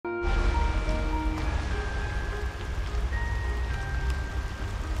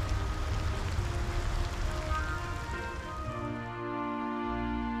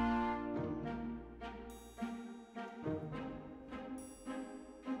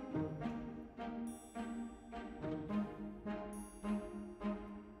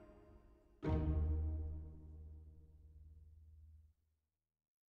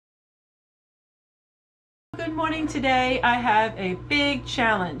Good morning. Today I have a big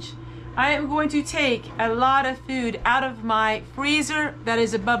challenge. I am going to take a lot of food out of my freezer that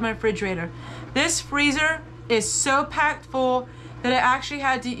is above my refrigerator. This freezer is so packed full that I actually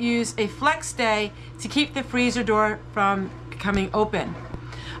had to use a flex day to keep the freezer door from becoming open.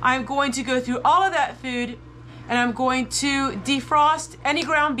 I'm going to go through all of that food and I'm going to defrost any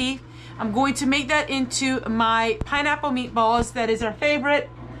ground beef. I'm going to make that into my pineapple meatballs. That is our favorite.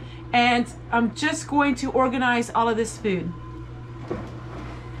 And I'm just going to organize all of this food.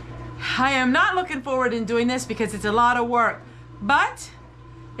 I am not looking forward in doing this because it's a lot of work, but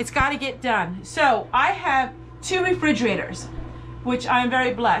it's got to get done. So I have two refrigerators, which I'm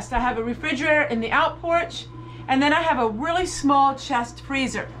very blessed. I have a refrigerator in the out porch, and then I have a really small chest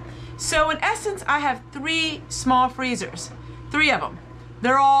freezer. So in essence, I have three small freezers, three of them.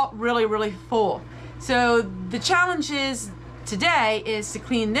 They're all really full. So the challenge is today is to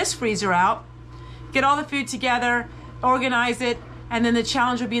clean this freezer out, get all the food together, organize it, and then the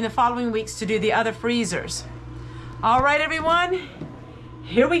challenge will be in the following weeks to do the other freezers. All right, everyone,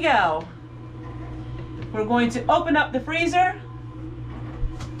 here we go. We're going to open up the freezer.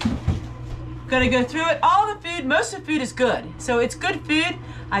 Gonna go through it. All the food, most of the food is good. So it's good food.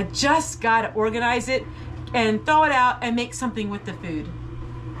 I just gotta organize it and throw it out and make something with the food.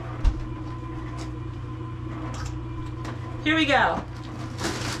 Here we go.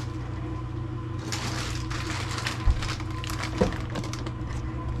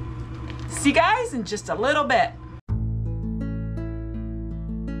 See you guys in just a little bit.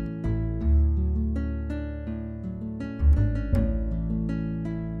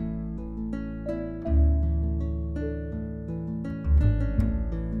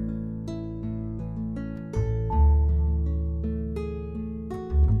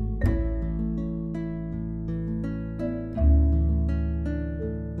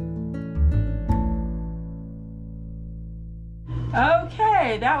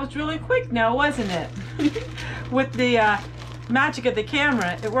 Okay, that was really quick now, wasn't it? With the magic of the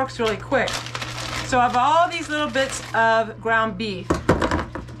camera, it works really quick. So I have all these little bits of ground beef.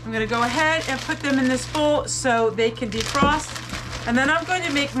 I'm gonna go ahead and put them in this bowl so they can defrost. And then I'm going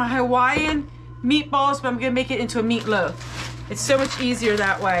to make my Hawaiian meatballs, but I'm gonna make it into a meatloaf. It's so much easier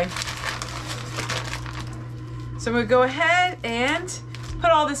that way. So I'm gonna go ahead and put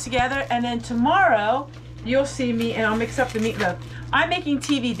all this together, and then tomorrow you'll see me and I'll mix up the meatloaf. I'm making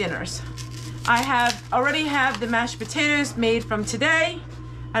TV dinners. I already have the mashed potatoes made from today.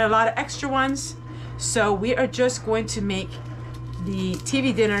 I had a lot of extra ones. So we are just going to make the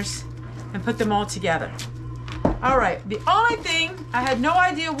TV dinners and put them all together. All right, the only thing I had no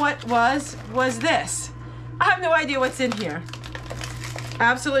idea what was this. I have no idea what's in here.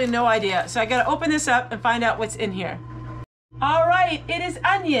 Absolutely no idea. So I gotta open this up and find out what's in here. All right, it is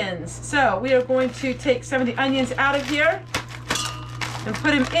onions. So we are going to take some of the onions out of here and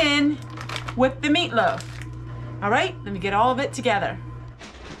put them in with the meatloaf. All right, let me get all of it together.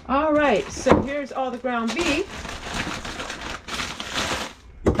 All right, so here's all the ground beef.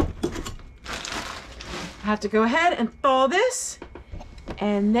 I have to go ahead and thaw this,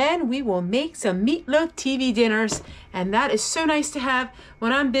 and then we will make some meatloaf TV dinners. And that is so nice to have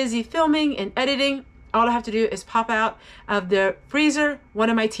when I'm busy filming and editing. All I have to do is pop out of the freezer one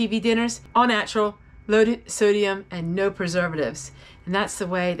of my TV dinners, all natural, low sodium, and no preservatives. And that's the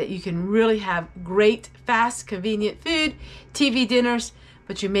way that you can really have great, fast, convenient food, TV dinners,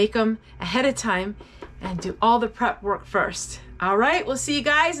 but you make them ahead of time and do all the prep work first. All right, we'll see you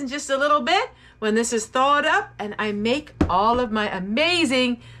guys in just a little bit when this is thawed up and I make all of my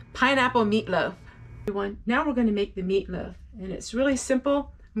amazing pineapple meatloaf. Now we're gonna make the meatloaf, and it's really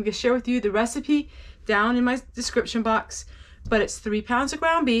simple. I'm gonna share with you the recipe down in my description box, but it's 3 pounds of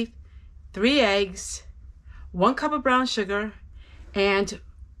ground beef, 3 eggs, 1 cup of brown sugar, and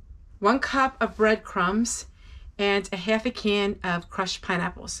 1 cup of breadcrumbs, and a half a can of crushed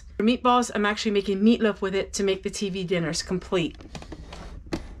pineapples. For meatballs, I'm actually making meatloaf with it to make the TV dinners complete.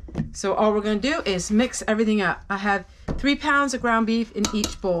 So all we're gonna do is mix everything up. I have 3 pounds of ground beef in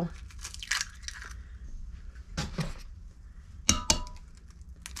each bowl.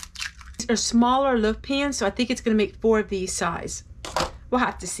 These are smaller loaf pans, so I think it's gonna make 4 of these size. We'll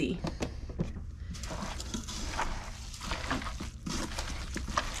have to see.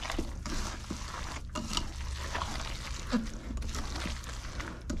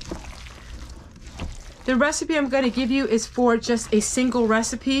 The recipe I'm going to give you is for just a single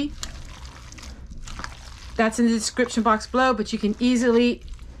recipe. That's in the description box below, but you can easily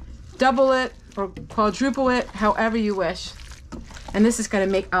double it or quadruple it, however you wish. And this is going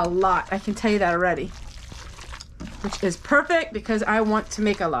to make a lot, I can tell you that already. Which is perfect because I want to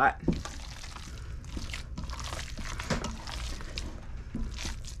make a lot.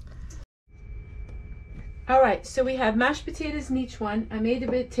 All right, so we have mashed potatoes in each one. I made the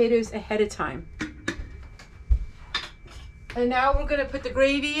potatoes ahead of time. And now we're gonna put the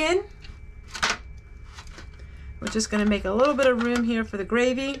gravy in. We're just gonna make a little bit of room here for the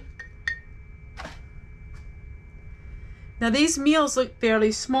gravy. Now these meals look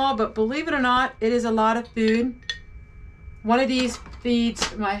fairly small, but believe it or not, it is a lot of food. One of these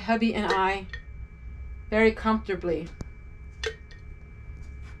feeds my hubby and I very comfortably.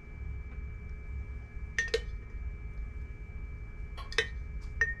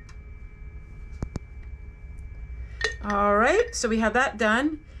 All right, so we have that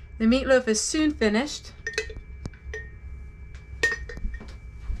done. The meatloaf is soon finished.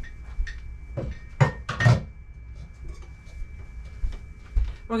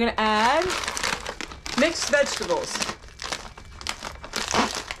 We're gonna add mixed vegetables.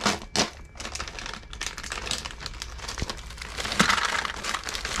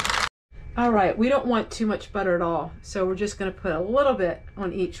 All right, we don't want too much butter at all, so we're just gonna put a little bit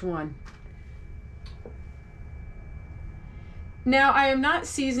on each one. Now I am not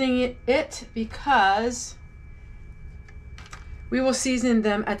seasoning it because we will season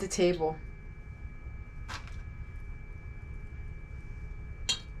them at the table.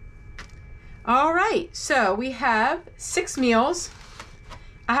 All right, so we have 6 meals.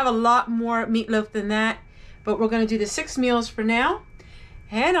 I have a lot more meatloaf than that, but we're gonna do the 6 meals for now,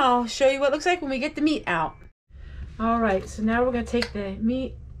 and I'll show you what it looks like when we get the meat out. All right, so now we're gonna take the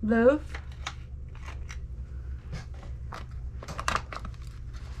meatloaf.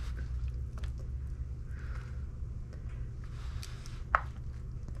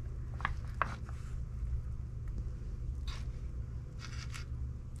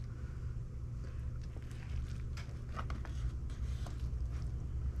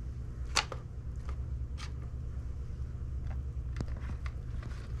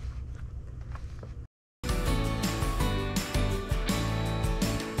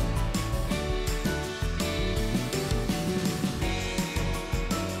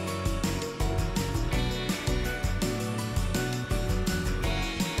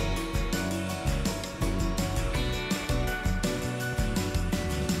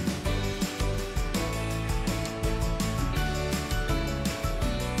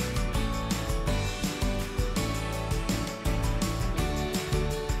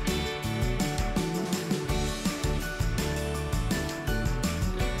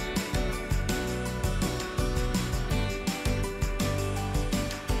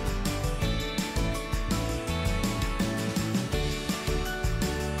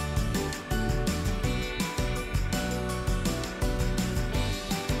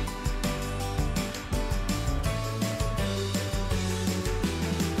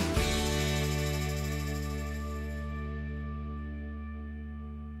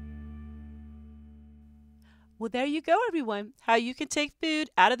 Well, there you go, everyone. How you can take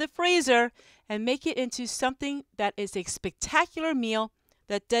food out of the freezer and make it into something that is a spectacular meal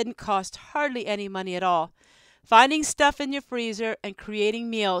that doesn't cost hardly any money at all. Finding stuff in your freezer and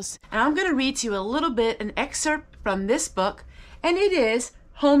creating meals. And I'm going to read to you a little bit, an excerpt from this book, and it is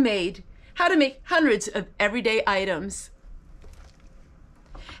Homemade: How to Make Hundreds of Everyday Items.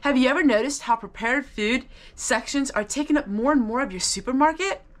 Have you ever noticed how prepared food sections are taking up more and more of your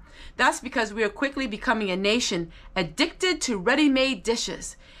supermarket? That's because we are quickly becoming a nation addicted to ready-made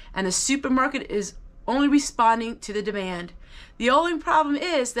dishes, and the supermarket is only responding to the demand. The only problem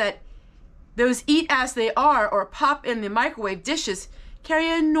is that those eat as they are or pop in the microwave dishes carry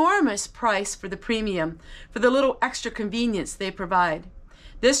an enormous price for the premium, for the little extra convenience they provide.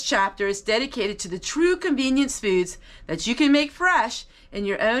 This chapter is dedicated to the true convenience foods that you can make fresh in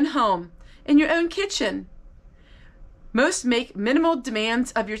your own home, in your own kitchen. Most make minimal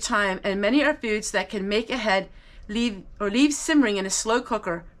demands of your time, and many are foods that can make ahead, leave simmering in a slow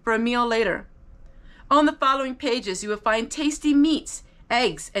cooker for a meal later. On the following pages, you will find tasty meats,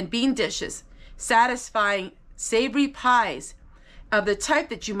 eggs, and bean dishes, satisfying savory pies of the type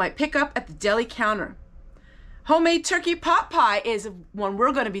that you might pick up at the deli counter. Homemade turkey pot pie is one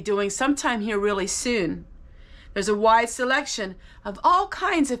we're going to be doing sometime here really soon. There's a wide selection of all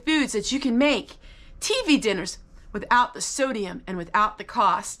kinds of foods that you can make. TV dinners without the sodium and without the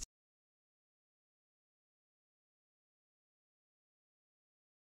cost.